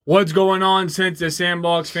What's going on, since the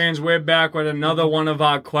Sandbox fans? We're back with another one of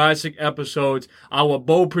our classic episodes, our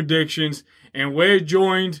bold predictions, and we're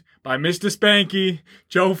joined by Mr. Spanky,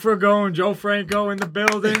 Joe Fragone, Joe Franco in the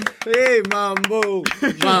building. Hey, mambo,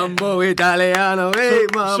 mambo italiano, hey,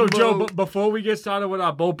 mambo. So Joe, before we get started with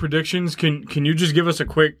our bold predictions, can you just give us a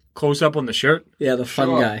quick close-up on the shirt? Yeah, the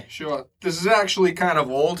fun guy. Sure. This is actually kind of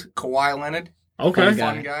old. Kawhi Leonard. Okay.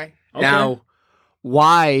 Fun guy. Okay. Now,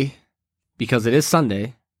 why, because it is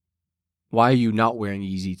Sunday, why are you not wearing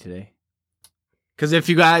Yeezy today? Because if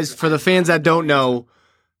you guys, for the fans that don't know,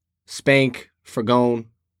 Spank, Fragone,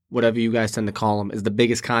 whatever you guys tend to call him, is the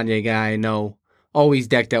biggest Kanye guy I know. Always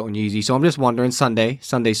decked out in Yeezy. So I'm just wondering, Sunday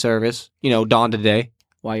service, dawn today,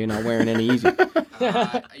 why you're not wearing any Yeezy.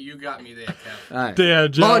 You got me there, Kev. All right. Yeah,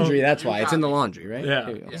 Joe. Laundry, that's why. You It's got in the me. laundry, right? Yeah.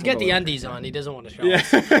 Here we go. He's got the undies on. He doesn't want to show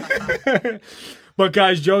Yeah. But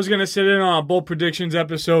guys, Joe's going to sit in on our bold predictions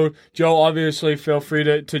episode. Joe, obviously, feel free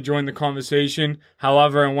to join the conversation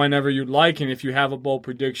however and whenever you'd like. And if you have a bold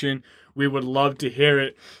prediction, we would love to hear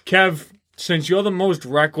it. Kev, since you're the most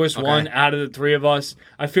reckless one out of the three of us,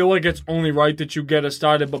 I feel like it's only right that you get us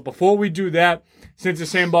started. But before we do that, since the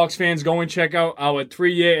Sandbox fans, go and check out our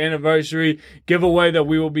 3-year anniversary giveaway that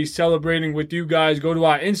we will be celebrating with you guys. Go to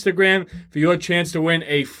our Instagram for your chance to win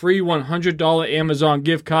a free $100 Amazon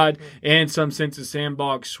gift card and some Since the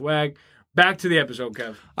Sandbox swag. Back to the episode,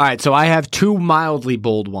 Kev. All right, so I have two mildly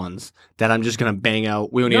bold ones that I'm just going to bang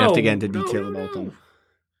out. We don't even have to get into detail about them.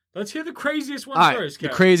 Let's hear the craziest one All right, first, the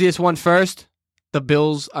Kev. craziest one first. The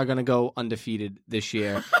Bills are going to go undefeated this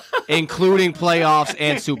year, including playoffs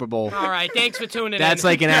and Super Bowl. All right, thanks for tuning in. That's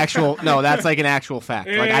like an actual fact.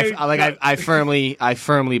 Like I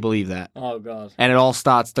firmly believe that. Oh, God. And it all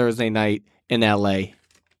starts Thursday night in LA.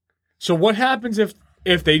 So what happens if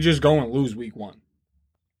they just go and lose week one?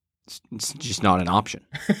 It's just not an option.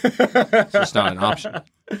 It's just not an option.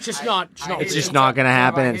 It's just not. It's just not going to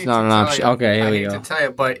happen. It's not an option. Okay, here we I go. hate to tell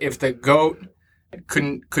you, but if the GOAT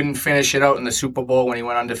couldn't finish it out in the Super Bowl when he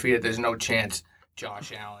went undefeated, there's no chance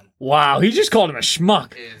Josh Allen Wow, he just called him a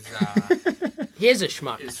schmuck. Here's a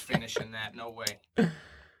schmuck. is finishing that. No way.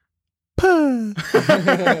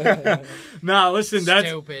 Nah, listen,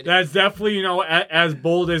 Stupid. that's definitely, as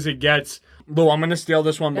bold as it gets. Lou, I'm going to steal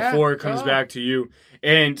this one before it comes back to you.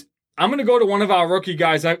 And I'm going to go to one of our rookie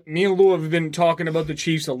guys. Me and Lou have been talking about the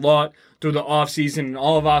Chiefs a lot through the offseason and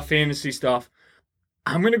all of our fantasy stuff.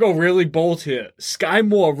 I'm going to go really bold here. Sky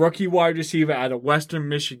Moore, rookie wide receiver out of Western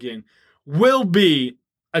Michigan, will be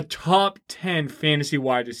a top 10 fantasy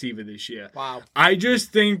wide receiver this year. Wow. I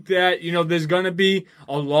just think that, there's going to be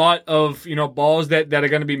a lot of, balls that are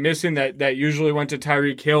going to be missing that usually went to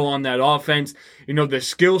Tyreek Hill on that offense. The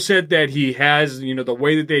skill set that he has, the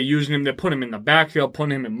way that they're using him, they put him in the backfield,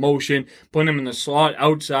 putting him in motion, putting him in the slot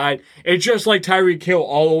outside. It's just like Tyreek Hill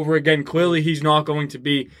all over again. Clearly, he's not going to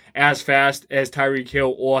be as fast as Tyreek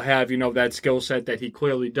Hill or have, that skill set that he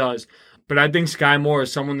clearly does. But I think Sky Moore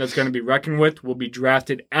is someone that's going to be reckoned with, will be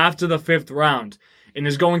drafted after the 5th round, and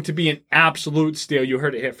is going to be an absolute steal. You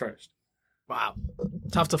heard it here first. Wow.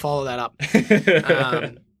 Tough to follow that up.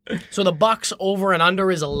 So the Bucks over and under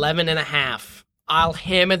is 11.5. I'll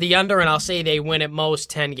hammer the under, and I'll say they win at most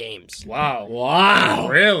 10 games. Wow.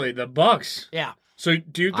 Really? The Bucks? Yeah. So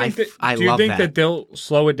do you think I love that. that they'll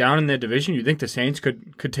slow it down in their division? You think the Saints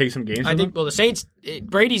could take some games I from think. them? Well, the Saints.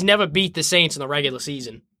 Brady's never beat the Saints in the regular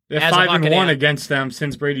season. They're as a 5-1 Buccaneer. against them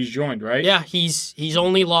since Brady's joined, right? Yeah, he's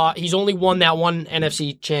only won that one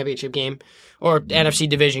NFC Championship game or NFC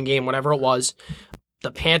Division game, whatever it was.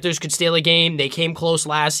 The Panthers could steal a game. They came close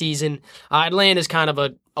last season. Atlanta's kind of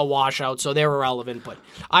a washout, so they're irrelevant. But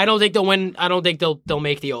I don't think they'll win. I don't think they'll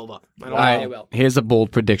make the over. I don't think they will. Here's a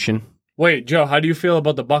bold prediction. Wait, Joe, how do you feel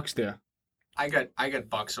about the Bucks there? I got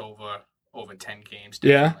Bucks over 10 games.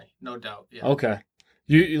 Yeah? Definitely. No doubt. Yeah. Okay.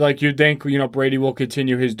 You think Brady will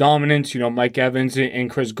continue his dominance? Mike Evans and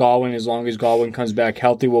Chris Godwin, as long as Godwin comes back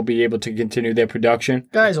healthy, will be able to continue their production.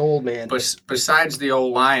 Guy's old, man. But besides the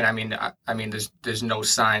old line, I mean, there's no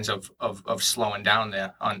signs of slowing down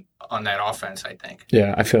there on that offense. I think.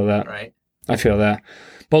 Yeah, I feel that. Right. I feel that.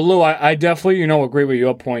 But Lou, I definitely, agree with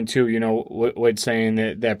your point too, with saying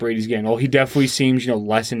that Brady's getting old. He definitely seems,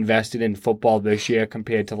 less invested in football this year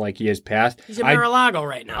compared to like years past. He's in Mar-a-Lago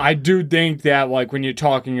right now. I do think that like when you're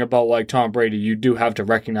talking about like Tom Brady, you do have to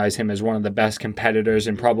recognize him as one of the best competitors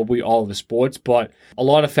in probably all of the sports. But a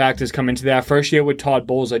lot of factors come into that. First year with Todd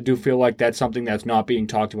Bowles, I do feel like that's something that's not being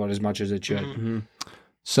talked about as much as it should. Mm-hmm.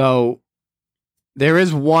 So there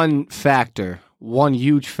is one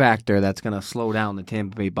huge factor that's going to slow down the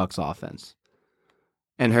Tampa Bay Bucks offense.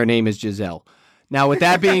 And her name is Giselle. Now, with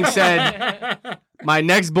that being said, My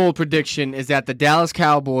next bold prediction is that the Dallas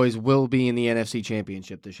Cowboys will be in the NFC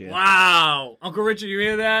Championship this year. Wow. Uncle Richard, you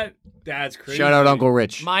hear that? That's crazy. Shout out Uncle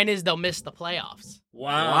Rich. Mine is they'll miss the playoffs.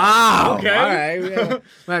 Wow. Okay. All right.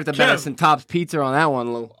 We have to bet us some Tops Pizza on that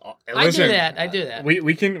one, Lou. I do that.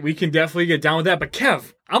 We can definitely get down with that. But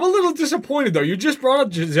Kev, I'm a little disappointed though. You just brought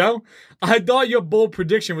up Giselle. I thought your bold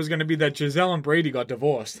prediction was going to be that Giselle and Brady got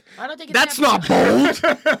divorced. I don't think it's That's not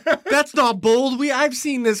bold. That's not bold. I've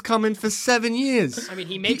seen this coming for 7 years. I mean,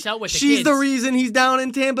 he makes out with the She's kids. the reason he's down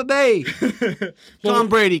in Tampa Bay. Tom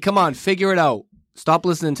Brady, come on, figure it out. Stop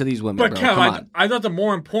listening to these women, But bro. Kev, Come on. I thought the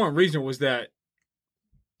more important reason was that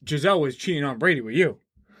Giselle was cheating on Brady with you.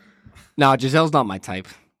 No, Giselle's not my type.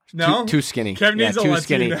 No? Too skinny. Kev needs a too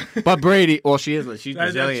Latina. skinny. But Brady, well, she is. She's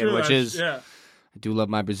That's Brazilian, true, which that's- is yeah. I do love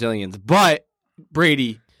my Brazilians. But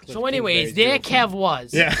Brady, So, anyways, there Kev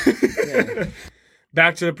was. Yeah.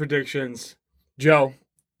 Back to the predictions. Joe,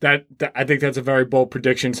 that I think that's a very bold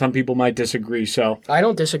prediction. Some people might disagree, so I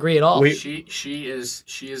don't disagree at all. We- She is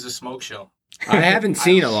a smoke show. I haven't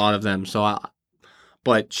seen a lot of them,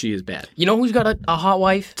 but she is bad. You know who's got a hot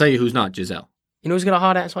wife? Tell you who's not Giselle. You know who's got a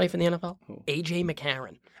hot ass wife in the NFL? AJ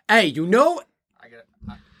McCarron. Hey, you know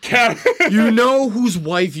Kev. you know whose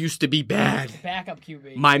wife used to be bad? Backup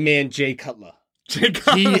QB. My man Jay Cutler.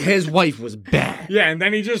 Jacob. His wife was bad. Yeah, and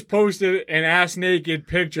then he just posted an ass naked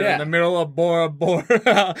picture Yeah. in the middle of Bora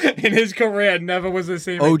Bora. In his career, it never was the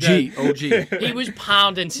same. again. OG. He was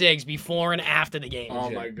pounding cigs before and after the game. Oh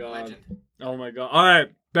my god. Legend. Oh my god. All right,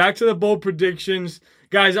 back to the bold predictions.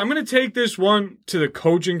 Guys, I'm going to take this one to the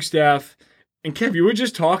coaching staff. And Kev, you were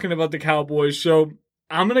just talking about the Cowboys, so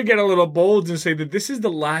I'm going to get a little bold and say that this is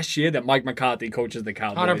the last year that Mike McCarthy coaches the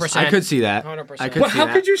Cowboys. 100%. I could see that. 100%. I could But see how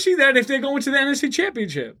that. could you see that if they're going to the NFC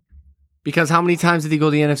Championship? Because how many times did he go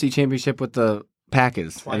to the NFC Championship with the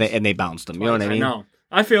Packers? Twice. And they bounced him. You know what I mean? know.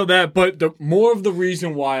 I feel that, but the more of the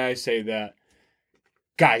reason why I say that,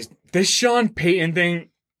 guys, this Sean Payton thing,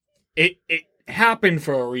 it happened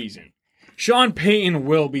for a reason. Sean Payton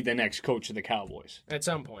will be the next coach of the Cowboys. At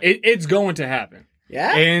some point. It's going to happen.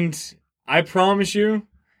 Yeah. And I promise you,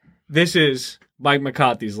 this is Mike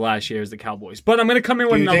McCarthy's last year as the Cowboys. But I'm going to come in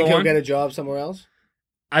with another one. a job somewhere else?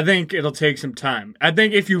 I think it'll take some time. I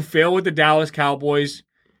think if you fail with the Dallas Cowboys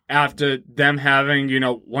after them having,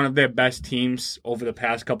 one of their best teams over the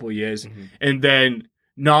past couple of years, and then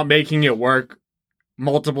not making it work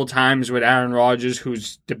multiple times with Aaron Rodgers,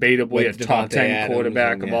 who's debatably With a top Devontae 10 Adams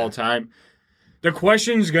quarterback and, of all time,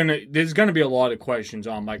 there's gonna be a lot of questions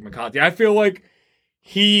on Mike McCarthy. I feel like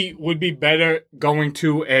he would be better going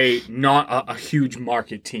to not a huge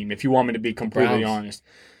market team, if you want me to be completely Browns. honest.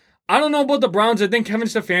 I don't know about the Browns. I think Kevin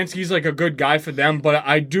Stefanski's like a good guy for them, but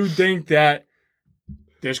I do think that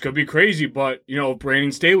this could be crazy. But, if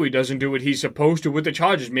Brandon Staley doesn't do what he's supposed to with the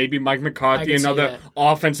Chargers, maybe Mike I McCarthy, can see another that.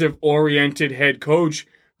 offensive-oriented head coach,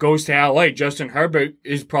 goes to LA. Justin Herbert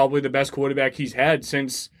is probably the best quarterback he's had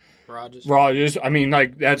since Rodgers. I mean,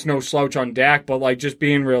 that's no slouch on Dak, but, just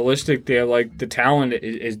being realistic there, the talent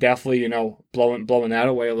is definitely, blowing that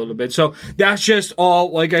away a little bit. So that's just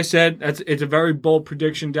all, like I said, it's a very bold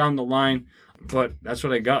prediction down the line, but that's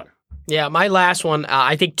what I got. Yeah, my last one,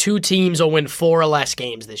 I think 2 teams will win 4 or less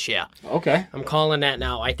games this year. Okay. I'm calling that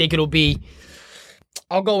now. I think it'll be,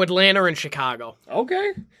 I'll go Atlanta and Chicago.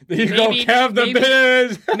 Okay. There you go, Maybe- Kev, the maybe-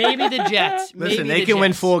 Bears. Maybe the Jets. Listen, Maybe they the can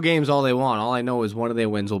win Jets. 4 games all they want. All I know is one of their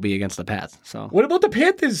wins will be against the Pats. So What about the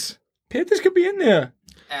Panthers? Panthers could be in there.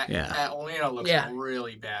 Yeah. Atlanta looks Yeah.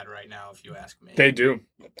 really bad right now, if you ask me. They do.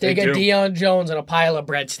 They got do. Deion Jones and a pile of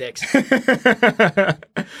breadsticks.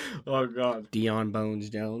 Oh, God. Deion Bones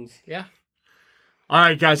Jones. Yeah. All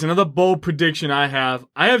right, guys, another bold prediction I have.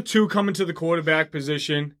 I have 2 coming to the quarterback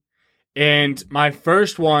position, and my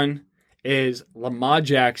first one is Lamar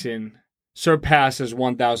Jackson surpasses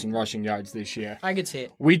 1,000 rushing yards this year. I could see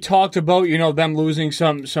it. We talked about, them losing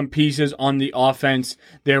some pieces on the offense,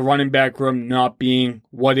 their running back room not being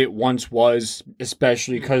what it once was,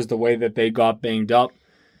 especially because the way that they got banged up.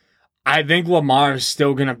 I think Lamar is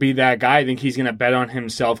still going to be that guy. I think he's going to bet on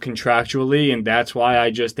himself contractually, and that's why I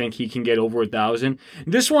just think he can get over 1,000.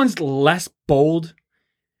 This one's less bold,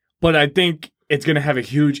 but I think it's going to have a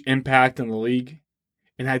huge impact in the league,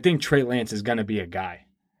 and I think Trey Lance is going to be a guy.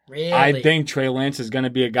 Really? I think Trey Lance is going to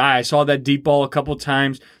be a guy. I saw that deep ball a couple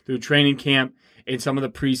times through training camp in some of the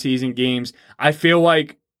preseason games. I feel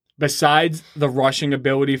like besides the rushing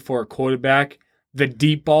ability for a quarterback, the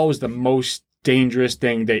deep ball is the most dangerous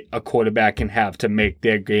thing that a quarterback can have to make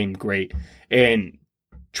their game great. And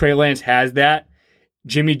Trey Lance has that.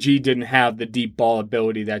 Jimmy G didn't have the deep ball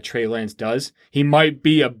ability that Trey Lance does. He might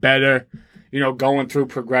be a better, going through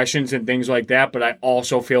progressions and things like that. But I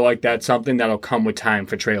also feel like that's something that'll come with time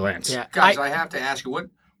for Trey Lance. Yeah, Guys, I have to ask you,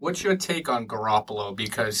 what's your take on Garoppolo?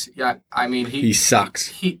 Because He sucks.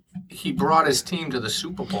 He brought his team to the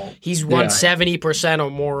Super Bowl. he's won 70% or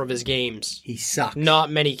more of his games. He sucks. Not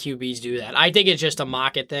many QBs do that. I think it's just a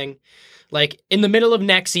market thing. Like, in the middle of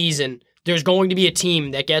next season, there's going to be a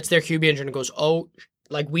team that gets their QB injured and goes, oh,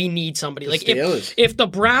 like, we need somebody. Like, if the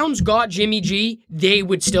Browns got Jimmy G, they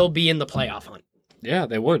would still be in the playoff hunt. Yeah,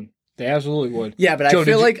 they would. They absolutely would. Yeah, but Joe,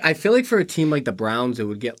 I feel like for a team like the Browns, it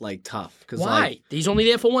would get like tough. Cause, Why? like, He's only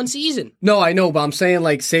there for one season. no, I know, but I'm saying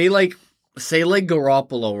like say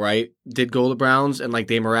Garoppolo, right? Did go to the Browns and like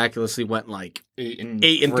they miraculously went like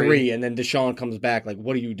 8-3, and then Deshaun comes back. Like,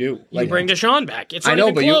 what do you do? You Like, bring Deshaun back. It's not I know,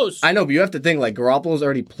 even but close. you have to think like Garoppolo's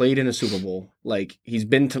already played in a Super Bowl. Like he's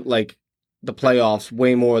been to like the playoffs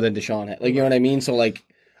way more than Deshaun had. Like, you know what I mean? So like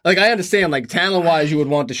I understand like talent wise you would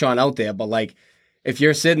want Deshaun out there, but like if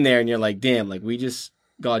you're sitting there and you're like, damn, like we just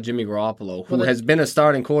got Jimmy Garoppolo, who has been a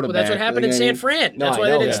starting quarterback. Well, that's what happened in San Fran. No, That's why I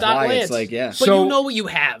know, they didn't stop why Lance. It's like, yeah. But So- you know what you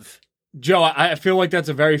have. Joe, I feel like that's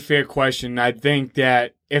a very fair question. I think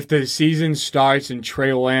that if the season starts and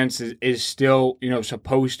Trey Lance is still,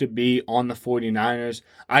 supposed to be on the 49ers,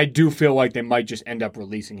 I do feel like they might just end up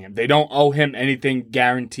releasing him. They don't owe him anything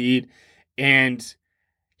guaranteed, and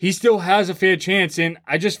he still has a fair chance. And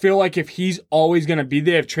I just feel like if he's always going to be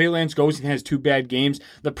there, if Trey Lance goes and has 2 bad games,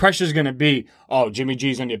 the pressure's going to be, oh, Jimmy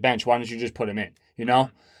G's on your bench. Why don't you just put him in,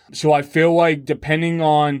 So I feel like depending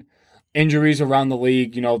on injuries around the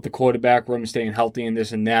league, the quarterback room staying healthy and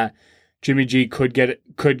this and that, Jimmy G could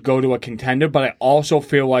go to a contender. But I also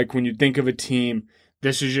feel like when you think of a team,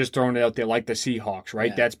 this is just throwing it out there like the Seahawks, right?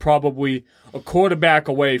 Yeah. That's probably a quarterback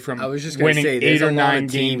away from I was just going to winning say, 8 there's or a 9 lot of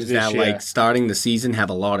games teams this that, year. like, starting the season have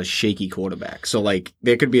a lot of shaky quarterbacks. So, like,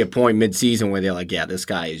 there could be a point mid-season where they're like, yeah, this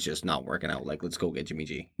guy is just not working out. Like, let's go get Jimmy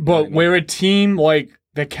G. You know what I But mean? where a team like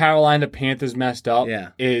the Carolina Panthers messed up Yeah.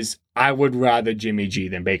 is I would rather Jimmy G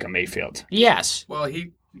than Baker Mayfield. Yes. Well,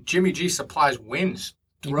 Jimmy G supplies wins.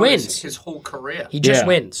 He throughout wins. his whole career. He just Yeah.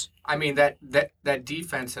 wins. I mean, that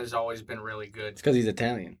defense has always been really good. It's because he's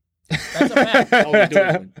Italian. That's a fact. All we do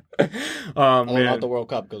is win. Oh, Although man. not the World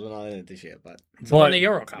Cup because we're not in it this year. But Won the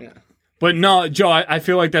Euro Cup. yeah. But no, Joe, I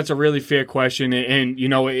feel like that's a really fair question, and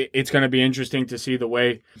it's going to be interesting to see the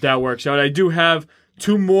way that works out. I do have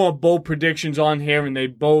 2 more bold predictions on here, and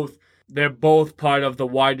they're both part of the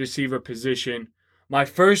wide receiver position. My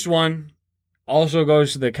first one also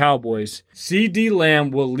goes to the Cowboys. CeeDee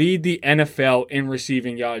Lamb will lead the NFL in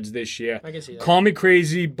receiving yards this year. I can see that. Call me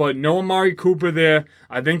crazy, but no Amari Cooper there.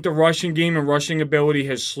 I think the rushing game and rushing ability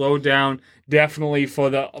has slowed down definitely for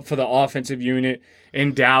the offensive unit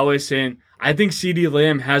in Dallas, and I think CeeDee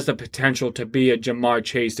Lamb has the potential to be a Jamar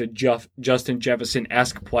Chase, a Justin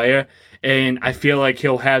Jefferson-esque player, and I feel like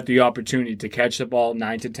he'll have the opportunity to catch the ball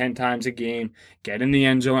 9 to 10 times a game, get in the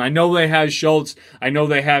end zone. I know they have Schultz, I know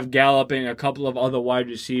they have Gallup and a couple of other wide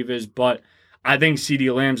receivers, but I think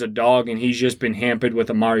CeeDee Lamb's a dog, and he's just been hampered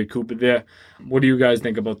with Amari Cooper there. What do you guys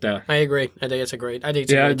think about that? I agree. I think it's a great take.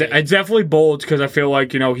 It's definitely bold because I feel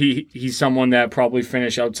like, he's someone that probably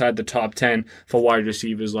finished outside the top 10 for wide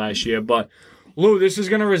receivers last year. But, Lou, this is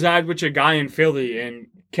going to reside with your guy in Philly, and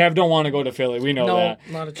Kev don't want to go to Philly. We know No, that.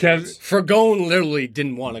 not a chance. Fergone literally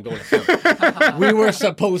didn't want to go to Philly. We were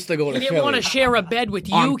supposed to go to He didn't Philly want to share a bed with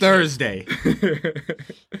you, on kid. Thursday.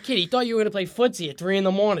 Kid, he thought you were going to play footsie at 3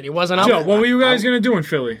 a.m. He wasn't out. Joe, what were you guys going to do in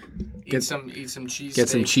Philly? Eat some cheese. Get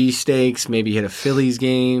some steak. cheesesteaks, maybe hit a Phillies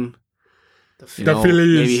game. You The know,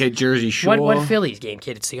 Phillies. Maybe hit Jersey Shore. What Phillies game,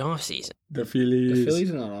 kid? It's the off season. The Phillies. The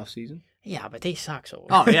Phillies are not off season. Yeah, but they suck so.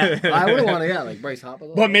 Oh yeah, I would have wanted like Bryce Harper.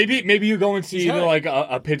 But maybe you go and see He's either hurt. like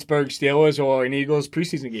a Pittsburgh Steelers or an Eagles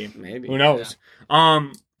preseason game. Maybe. Who knows? I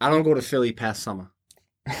don't go to Philly past summer.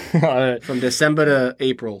 From December to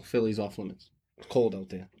April, Philly's off limits. It's cold out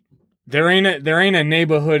there. There ain't a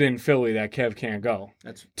neighborhood in Philly that Kev can't go.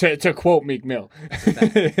 That's To quote Meek Mill.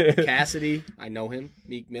 Cassidy. I know him.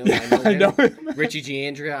 Meek Mill. I know him. Richie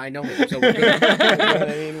Giandria. I know him. So we're good. You know what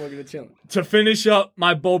I mean? We're good chilling. To finish up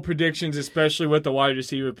my bold predictions, especially with the wide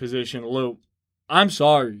receiver position, Lou, I'm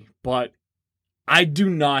sorry, but I do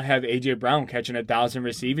not have A.J. Brown catching 1,000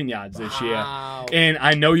 receiving yards this year. Wow. And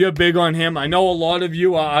I know you're big on him. I know a lot of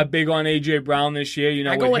you are big on A.J. Brown this year,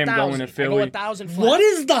 I with go him 1,000. going to I go Philly. 1,000 flat. What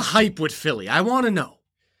is the hype with Philly? I want to know.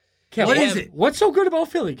 Kev, What is it? What's so good about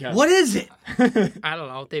Philly, Kev? What is it? I don't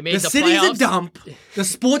know. They made The the city's playoffs. a dump. The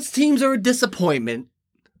sports teams are a disappointment.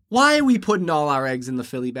 Why are we putting all our eggs in the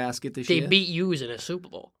Philly basket this They year? beat U's in a Super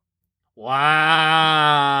Bowl.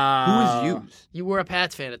 Wow. Who is used? You were a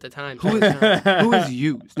Pats fan at the time. Who is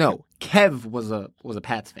used? No, Kev was a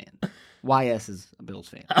Pats fan. YS is a Bills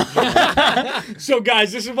fan. So,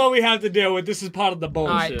 guys, this is what we have to deal with. This is part of the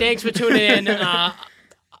bullshit. All right, thanks for tuning in.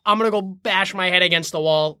 I'm gonna go bash my head against the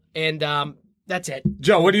wall, and that's it.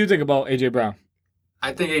 Joe, what do you think about A.J. Brown?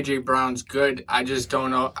 I think A.J. Brown's good. I just don't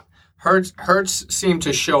know. Hurts seemed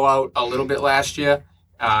to show out a little bit last year,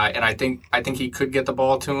 and I think he could get the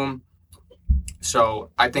ball to him. So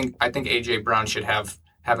I think A.J. Brown should have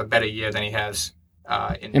a better year than he has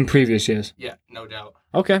In previous years. Yeah, no doubt.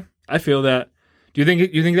 Okay, I feel that. Do you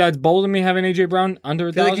think that's bold of me having A.J. Brown under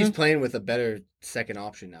I feel like he's 1,000? playing with a better second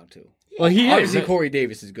option now too. Well, he is. Obviously, Corey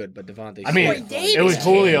Davis is good, but Devontae. I mean, Corey Davis it was is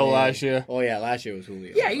Julio Yeah. last year. Oh yeah, last year was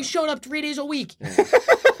Julio. Yeah, he showed up 3 days a week.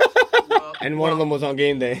 And one of them was on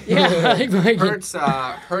game day. Yeah, like,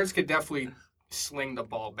 Hurts could definitely sling the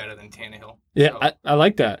ball better than Tannehill. Yeah, So, I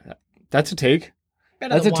like that. That's a take.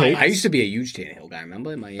 better That's than a take. I used to be a huge Tannehill guy.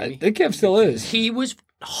 Remember in I Miami? think Kev still is. He was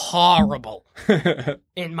horrible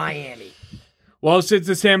in Miami. Well, since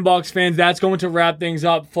the Sandbox fans, that's going to wrap things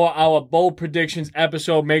up for our bold predictions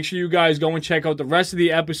episode. Make sure you guys go and check out the rest of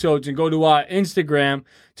the episodes and go to our Instagram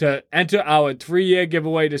to enter our 3-year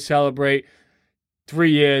giveaway to celebrate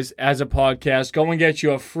 3 years as a podcast. Go and get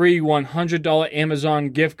your free $100 Amazon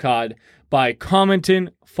gift card by commenting,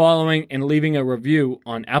 following, and leaving a review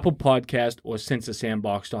on Apple Podcast or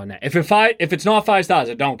since-the-sandbox.net. If it's not 5 stars,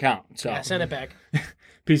 it don't count. So, Yeah, send it back.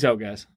 peace out, guys.